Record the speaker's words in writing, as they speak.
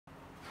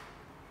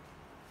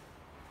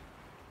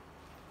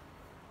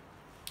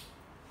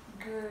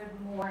Good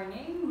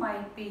morning,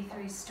 my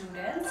P3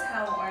 students.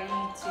 How are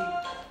you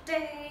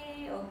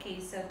today?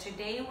 Okay, so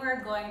today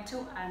we're going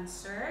to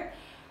answer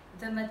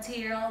the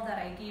material that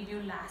I gave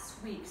you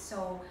last week.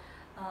 So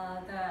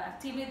the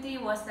activity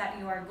was that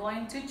you are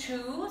going to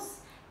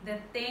choose the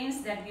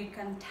things that you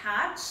can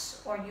touch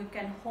or you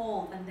can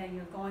hold, and then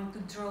you're going to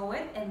draw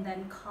it and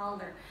then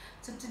color.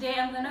 So today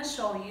I'm going to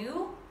show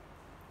you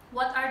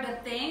what are the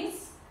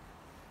things.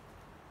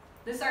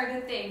 These are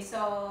the things.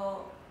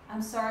 So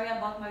I'm sorry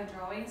about my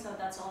drawing, so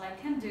that's all I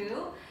can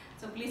do.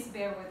 So please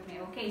bear with me.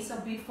 Okay, so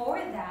before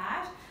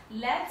that,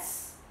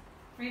 let's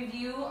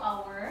review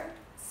our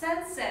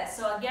senses.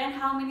 So again,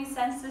 how many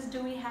senses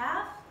do we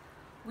have?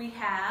 We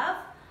have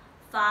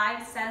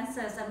 5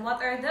 senses. And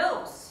what are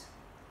those?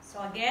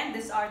 So again,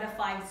 these are the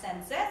 5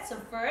 senses. So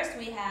first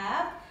we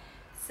have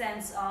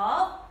sense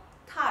of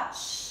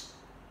touch.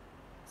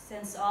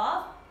 Sense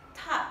of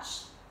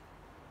touch.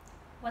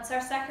 What's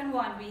our second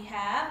one? We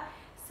have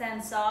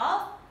sense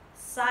of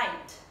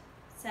sight.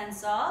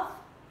 Sense of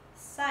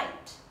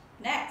sight.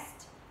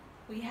 Next,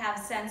 we have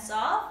sense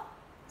of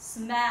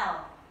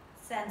smell.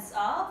 Sense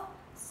of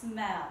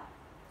smell.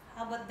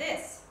 How about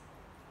this?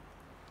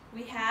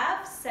 We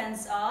have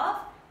sense of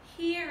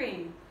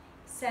hearing.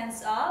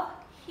 Sense of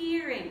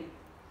hearing.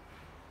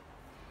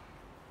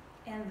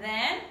 And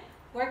then,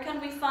 where can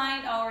we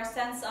find our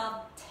sense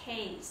of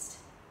taste?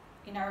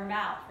 In our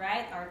mouth,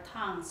 right? Our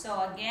tongue.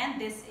 So again,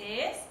 this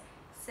is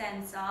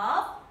sense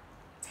of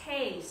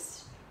taste.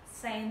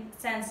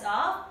 Sense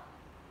of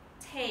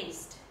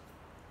taste.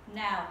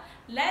 Now,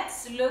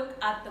 let's look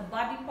at the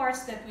body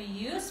parts that we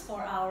use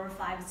for our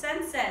 5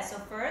 senses. So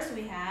first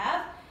we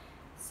have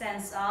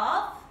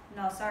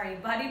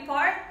body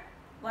part.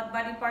 What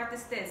body part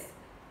is this?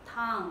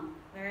 Tongue.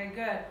 Very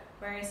good.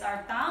 Where is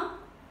our tongue?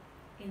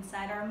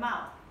 Inside our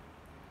mouth.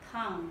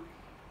 Tongue.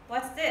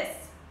 What's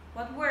this?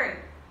 What word?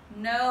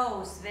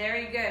 Nose.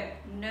 Very good.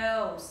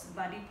 Nose.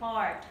 Body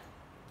part.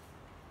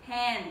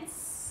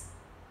 Hands.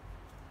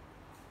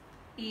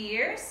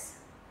 Ears.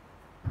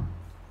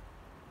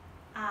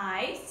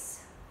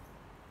 Eyes.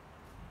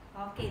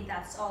 Okay,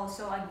 that's all.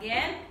 So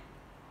again,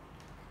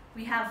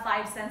 we have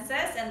 5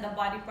 senses, and the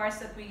body parts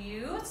that we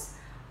use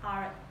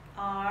are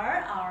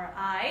our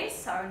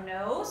eyes, our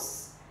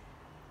nose,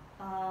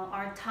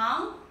 our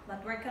tongue.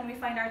 But where can we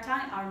find our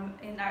tongue?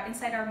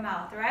 Inside our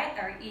mouth, right?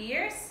 Our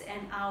ears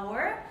and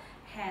our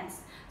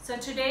hands. So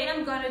today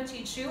I'm going to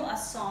teach you a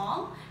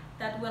song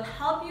that will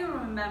help you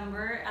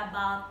remember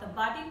about the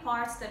body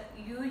parts that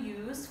you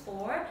use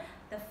for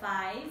the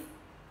 5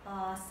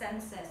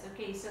 senses.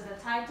 Okay, so the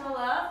title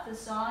of the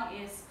song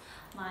is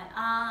My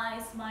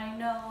Eyes, My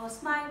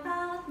Nose, My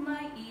Mouth,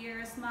 My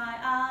Ears, My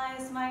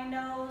Eyes, My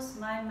Nose,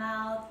 My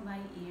Mouth, My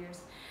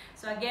Ears.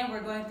 So again,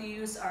 we're going to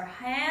use our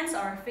hands,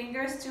 our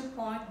fingers to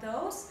point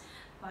those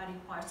body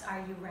parts. Are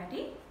you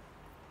ready?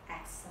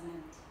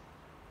 Excellent.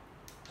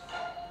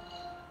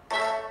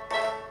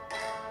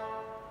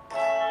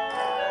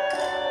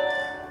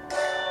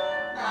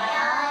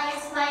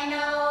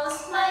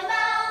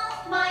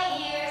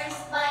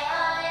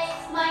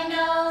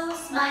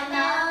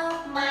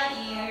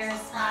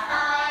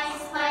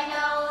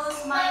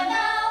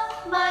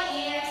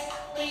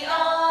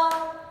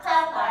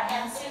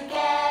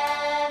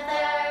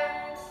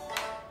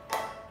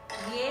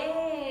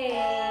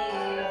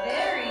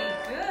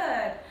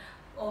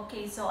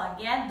 Okay, so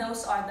again,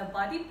 those are the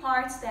body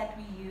parts that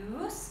we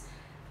use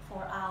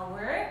for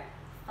our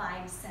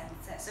 5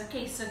 senses.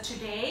 Okay, so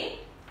today,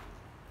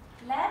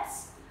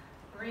 let's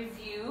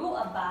review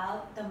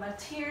about the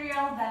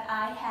material that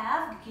I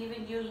have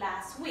given you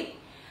last week.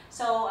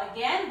 So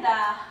again,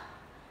 the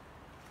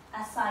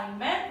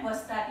assignment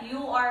was that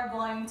you are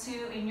going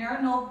to, in your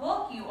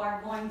notebook, you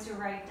are going to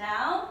write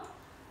down.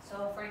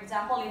 So for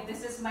example, if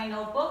this is my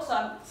notebook,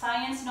 so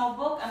science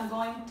notebook, I'm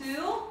going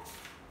to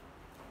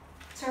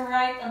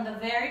write on the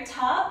very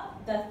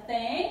top the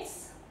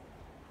things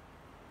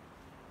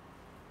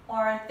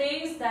or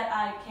things that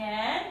I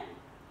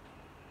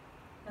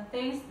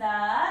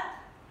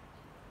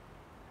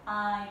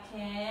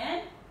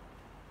can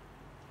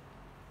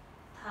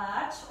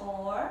touch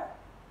or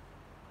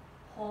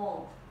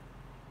hold.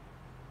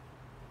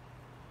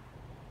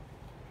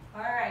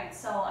 Alright,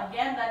 so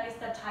again, that is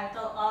the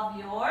title of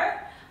your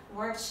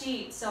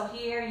worksheet. So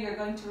here you're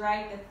going to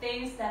write the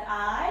things that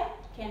I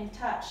can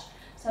touch.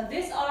 So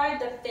these are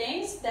the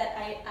things that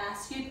I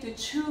ask you to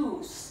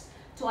choose,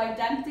 to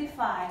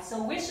identify.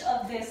 So which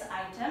of these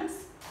items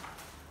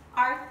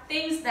are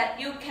things that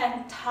you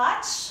can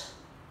touch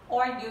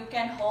or you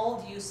can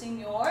hold using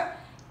your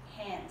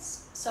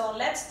hands? So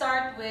let's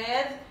start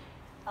with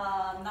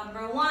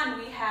number 1,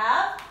 we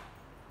have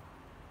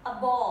a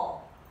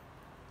ball.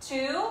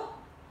 2,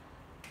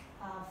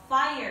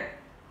 fire.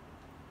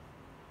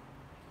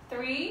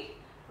 3,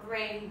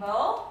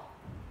 rainbow.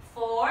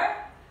 4,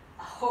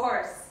 a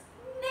horse.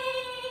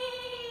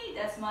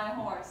 That's my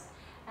horse.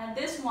 And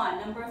this one,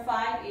 number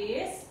 5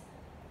 is,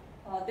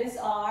 these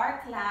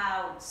are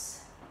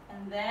clouds.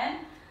 And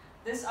then,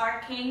 these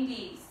are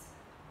candies,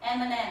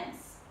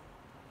 M&Ms.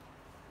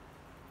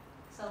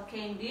 So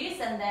candies,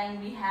 and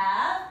then we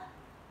have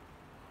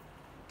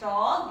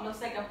dog.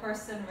 Looks like a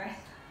person, right?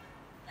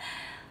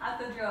 I have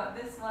to draw.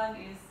 This one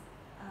is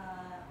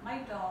my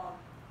dog.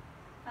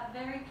 A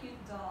very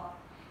cute dog.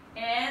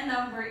 And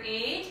number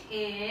 8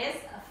 is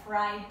a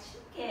fried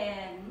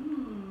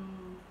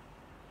chicken.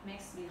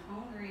 Makes me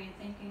hungry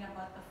thinking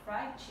about the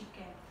fried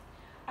chicken.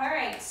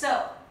 Alright,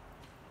 so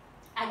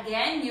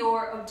again,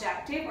 your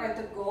objective or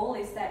the goal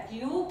is that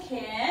you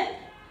can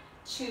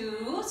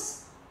choose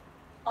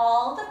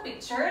all the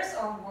pictures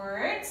or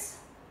words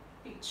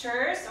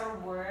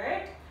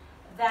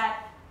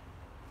that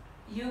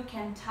you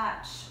can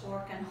touch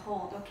or can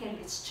hold. Okay,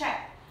 let's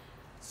check.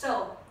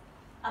 So,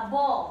 a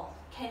ball.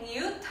 Can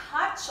you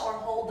touch or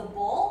hold the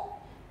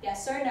ball?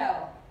 Yes or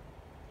no?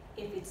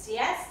 If it's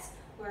yes,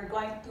 we're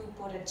going to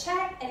put a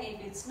check, and if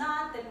it's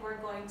not, then we're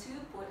going to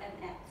put an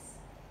X.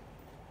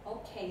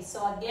 Okay,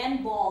 so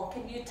again, ball.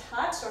 Can you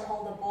touch or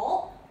hold the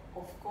ball?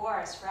 Of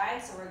course,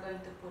 right? So we're going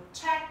to put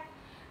check.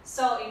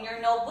 So in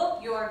your notebook,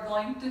 you are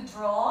going to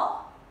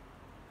draw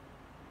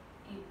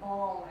a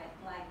ball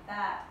right like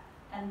that.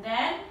 And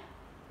then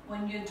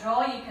when you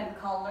draw, you can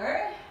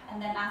color.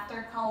 And then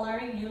after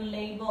coloring, you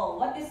label.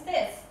 What is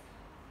this?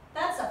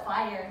 That's a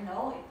fire.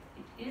 No,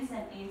 it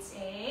isn't. It's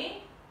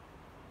a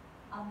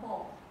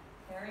ball.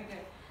 Very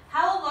good.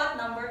 How about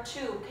number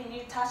 2? Can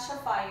you touch a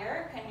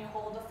fire? Can you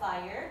hold a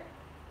fire?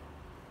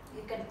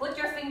 You can put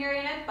your finger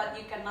in it, but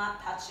you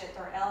cannot touch it,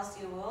 or else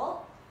you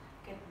will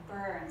get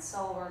burned.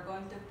 So we're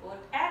going to put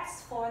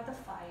X for the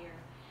fire.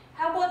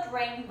 How about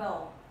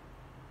rainbow?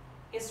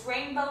 Is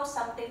rainbow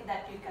something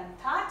that you can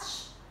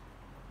touch?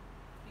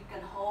 You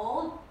can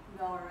hold?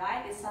 No,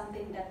 right? It's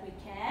something that we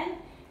can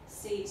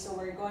see. So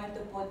we're going to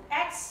put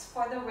X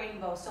for the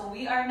rainbow. So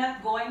we are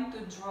not going to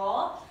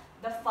draw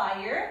the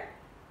fire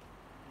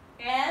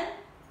and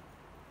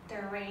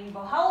the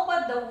rainbow. How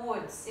about the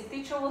woods? If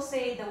teacher will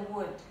say the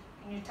wood,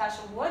 can you touch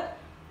a wood?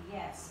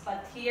 Yes,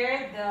 but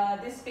here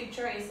this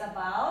picture is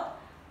about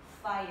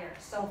fire.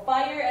 So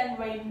fire and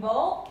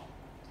rainbow,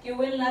 you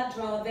will not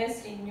draw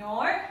this in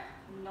your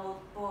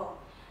notebook.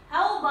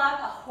 How about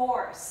a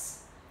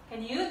horse?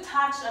 Can you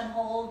touch and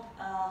hold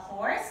a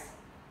horse?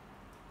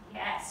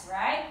 Yes,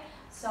 right?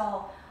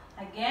 So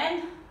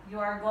again, you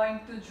are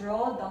going to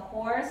draw the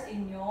horse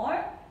in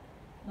your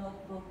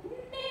notebook.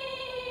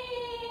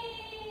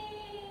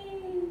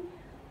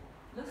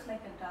 Looks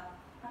like a duck.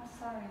 I'm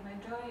sorry, my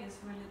drawing is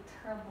really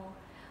terrible.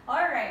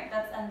 Alright,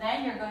 and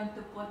then you're going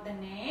to put the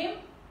name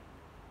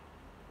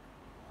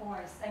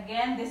horse.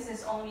 Again, this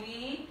is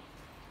only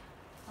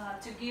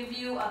to give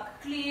you a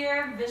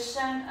clear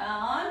vision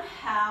on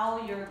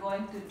how you're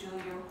going to do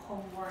your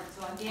homework.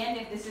 So again,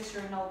 if this is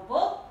your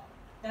notebook,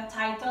 the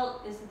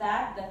title is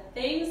that the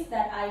things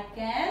that I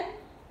can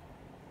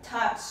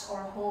touch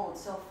or hold.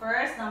 So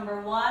first, number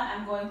 1,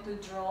 I'm going to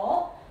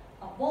draw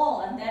a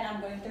ball, and then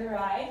I'm going to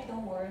write the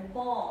word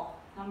ball.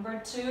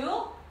 Number 2,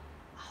 a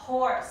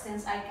horse,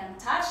 since I can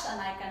touch and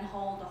I can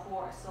hold a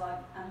horse. So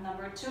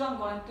number 2, I'm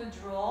going to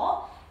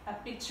draw a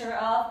picture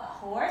of a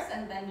horse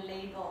and then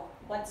label.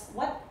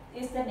 What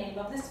is the name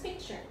of this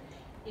picture?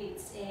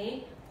 It's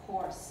a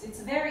horse.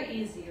 It's very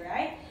easy,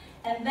 right?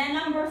 And then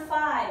number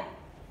 5,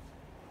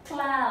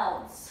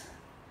 clouds.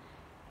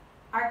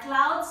 Are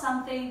clouds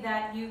something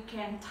that you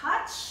can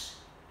touch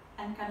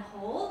and can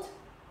hold?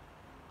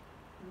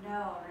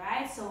 No,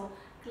 right? So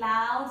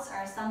clouds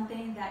are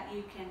something that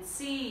you can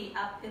see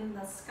up in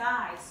the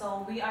sky.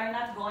 So we are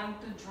not going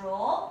to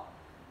draw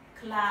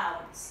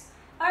clouds.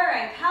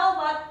 Alright, how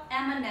about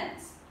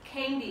M&Ms,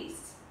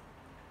 candies,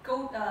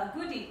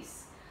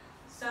 goodies?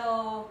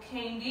 So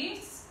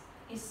candies,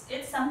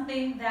 it's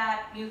something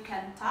that you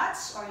can touch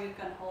or you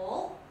can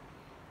hold?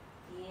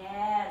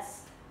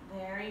 Yes,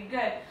 very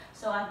good.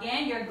 So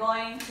again, you're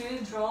going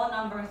to draw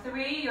number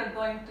 3, you're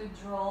going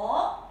to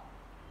draw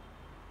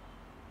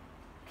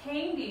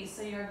candy.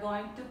 So you're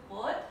going to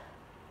put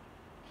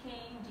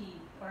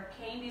candy or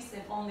candies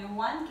if only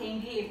one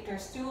candy. If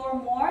there's 2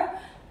 or more,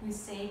 we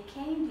say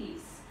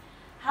candies.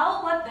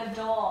 How about the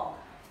dog?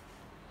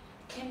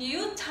 Can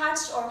you touch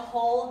or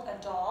hold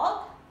a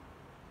dog?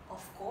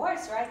 Of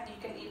course, right?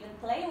 You can even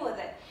play with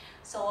it.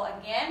 So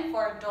again,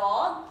 for a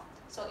dog,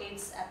 so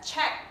it's a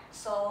check.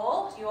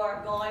 So you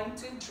are going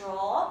to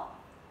draw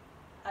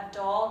a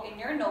dog in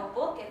your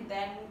notebook and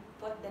then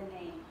put the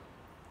name,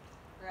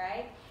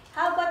 right?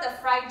 How about a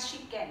fried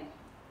chicken?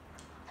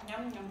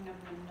 Yum, yum, yum,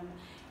 yum, yum.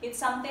 It's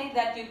something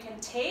that you can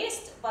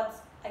taste, but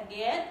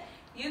again,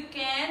 you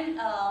can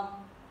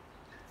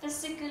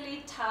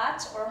physically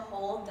touch or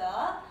hold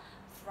the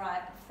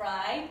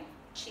fried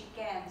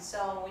chicken.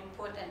 So we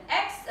put an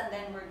X and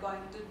then we're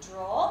going to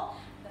draw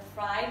the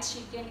fried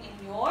chicken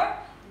in your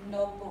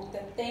notebook.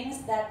 The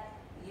things that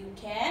you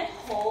can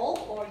hold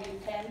or you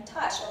can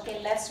touch.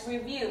 Okay, let's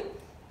review.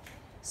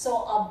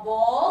 So a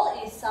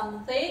ball is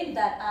something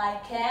that I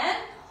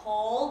can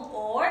hold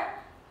or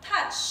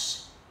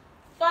touch.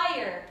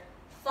 Fire.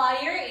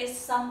 Fire is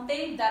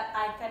something that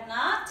I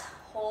cannot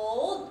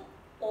hold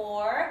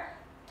or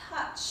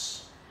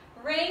touch.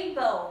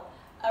 Rainbow.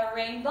 A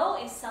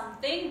rainbow is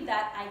something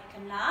that I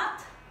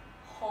cannot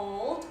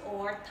hold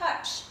or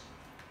touch.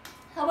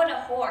 How about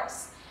a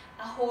horse?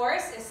 A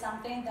horse is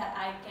something that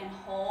I can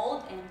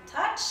hold and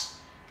touch.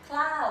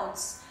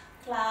 Clouds.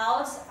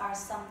 Clouds are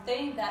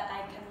something that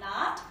I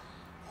cannot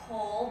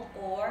hold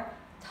or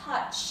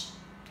touch.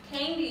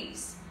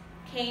 Candies.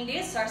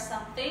 Candies are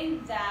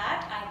something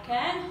that I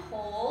can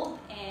hold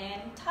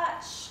and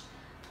touch.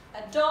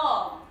 A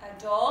dog.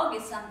 A dog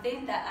is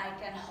something that I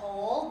can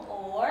hold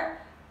or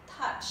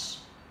touch.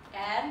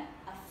 And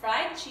a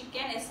fried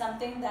chicken is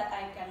something that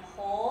I can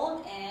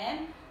hold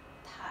and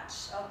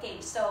touch.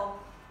 Okay, so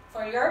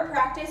for your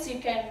practice, you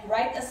can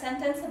write a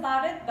sentence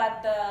about it,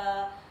 but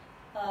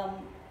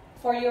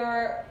for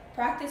your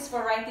practice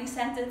for writing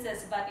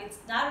sentences, but it's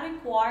not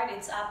required,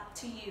 it's up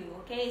to you.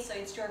 Okay, so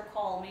it's your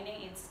call,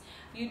 meaning it's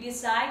you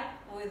decide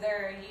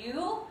whether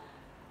you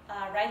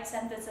write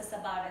sentences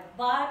about it.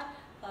 But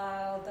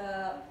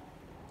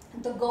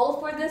the goal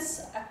for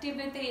this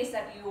activity is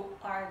that you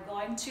are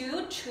going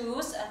to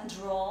choose and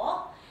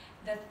draw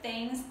the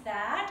things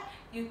that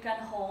you can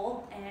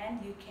hold and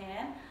you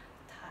can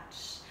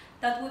touch.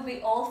 That will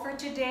be all for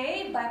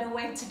today. By the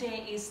way,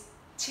 today is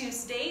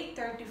Tuesday,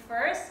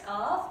 31st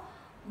of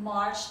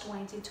March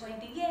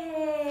 2020.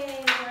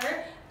 Yay!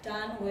 We're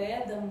done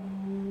with the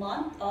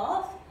month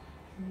of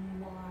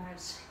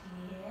March.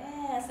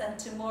 Yes, and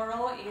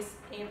tomorrow is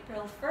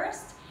April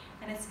 1st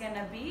and it's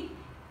gonna be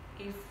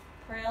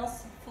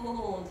April's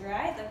Fool's,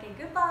 right? Okay,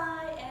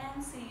 goodbye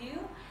and see you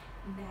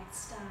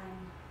next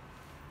time.